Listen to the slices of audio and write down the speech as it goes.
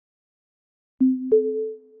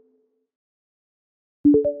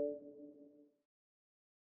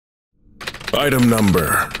Item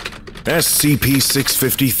number: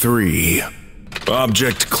 SCP-653.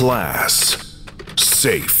 Object Class: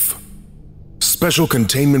 Safe. Special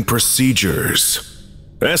Containment Procedures: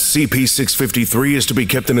 SCP-653 is to be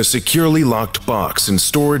kept in a securely locked box in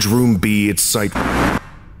Storage Room B at Site.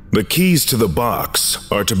 The keys to the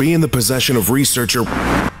box are to be in the possession of researcher.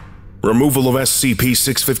 Removal of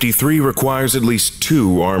SCP-653 requires at least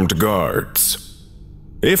 2 armed guards.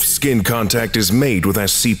 If skin contact is made with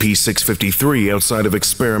SCP-653 outside of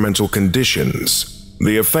experimental conditions,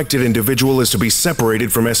 the affected individual is to be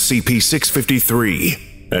separated from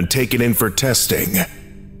SCP-653 and taken in for testing.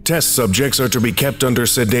 Test subjects are to be kept under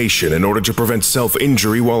sedation in order to prevent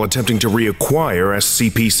self-injury while attempting to reacquire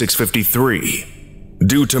SCP-653.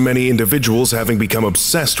 Due to many individuals having become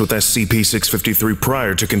obsessed with SCP-653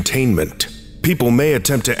 prior to containment, people may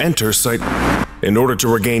attempt to enter Site in order to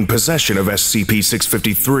regain possession of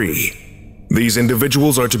SCP-653. These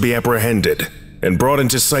individuals are to be apprehended and brought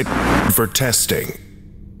into Site for testing.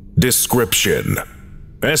 Description: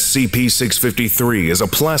 SCP-653 is a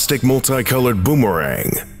plastic multicolored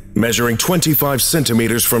boomerang, measuring 25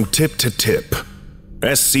 centimeters from tip to tip.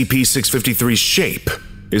 SCP-653's shape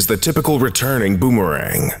is the typical returning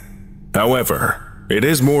boomerang. However, it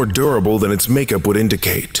is more durable than its makeup would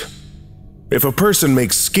indicate. If a person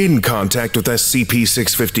makes skin contact with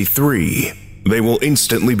SCP-653, they will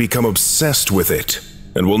instantly become obsessed with it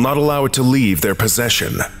and will not allow it to leave their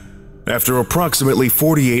possession. After approximately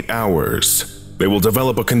 48 hours, they will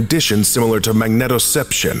develop a condition similar to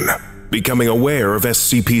magnetoception, becoming aware of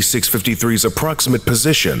SCP-653's approximate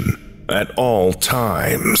position at all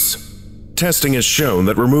times. Testing has shown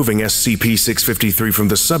that removing SCP-653 from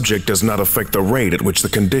the subject does not affect the rate at which the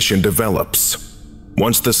condition develops.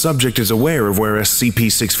 Once the subject is aware of where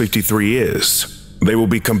SCP-653 is, they will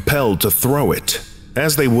be compelled to throw it,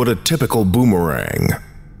 as they would a typical boomerang.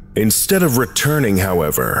 Instead of returning,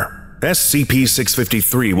 however,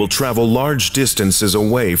 SCP-653 will travel large distances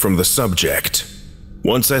away from the subject.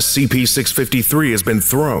 Once SCP-653 has been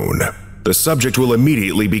thrown, the subject will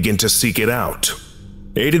immediately begin to seek it out.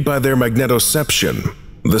 Aided by their magnetoception,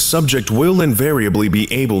 the subject will invariably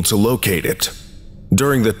be able to locate it.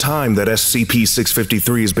 During the time that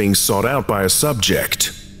SCP-653 is being sought out by a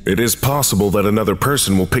subject, it is possible that another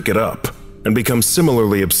person will pick it up and become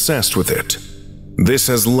similarly obsessed with it. This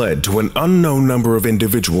has led to an unknown number of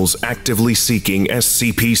individuals actively seeking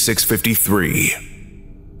SCP-653.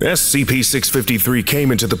 SCP-653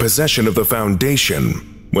 came into the possession of the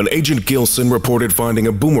Foundation when Agent Gilson reported finding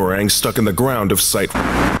a boomerang stuck in the ground of Site.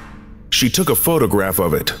 She took a photograph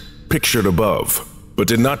of it, pictured above, but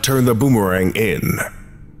did not turn the boomerang in.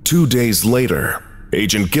 2 days later,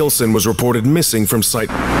 Agent Gilson was reported missing from Site,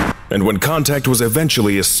 and when contact was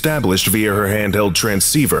eventually established via her handheld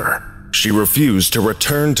transceiver, she refused to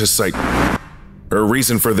return to Site. Her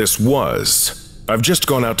reason for this was, "I've just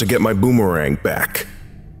gone out to get my boomerang back."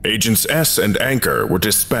 Agents S and Anchor were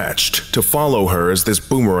dispatched to follow her as this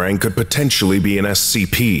boomerang could potentially be an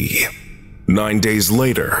SCP. 9 days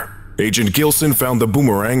later, Agent Gilson found the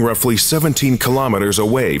boomerang roughly 17 kilometers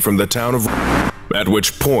away from the town of, at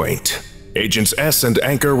which point, Agents S and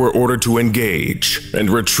Anchor were ordered to engage and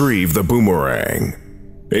retrieve the boomerang.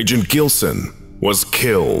 Agent Gilson was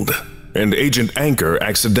killed, and Agent Anchor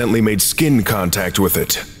accidentally made skin contact with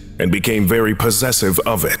it and became very possessive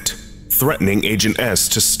of it, threatening Agent S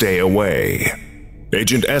to stay away.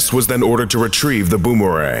 Agent S was then ordered to retrieve the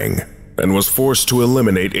boomerang and was forced to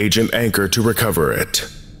eliminate Agent Anchor to recover it.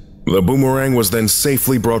 The boomerang was then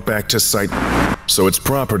safely brought back to Site so its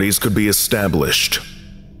properties could be established.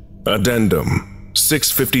 Addendum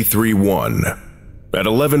 653-1. At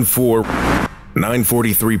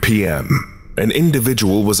 11/4/9:43 p.m., an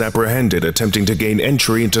individual was apprehended attempting to gain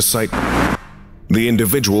entry into Site. The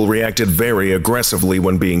individual reacted very aggressively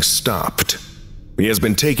when being stopped. He has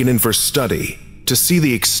been taken in for study to see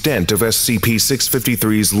the extent of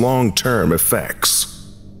SCP-653's long-term effects.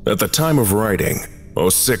 At the time of writing,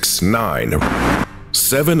 06/9,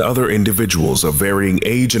 7 other individuals of varying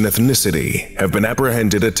age and ethnicity have been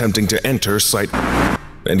apprehended attempting to enter Site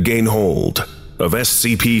and gain hold of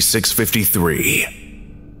SCP-653.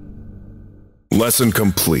 Lesson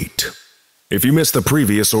complete. If you missed the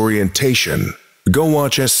previous orientation, go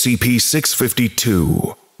watch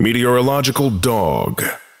SCP-652, Meteorological Dog,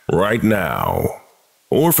 right now.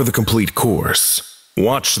 Or for the complete course,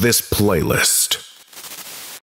 watch this playlist.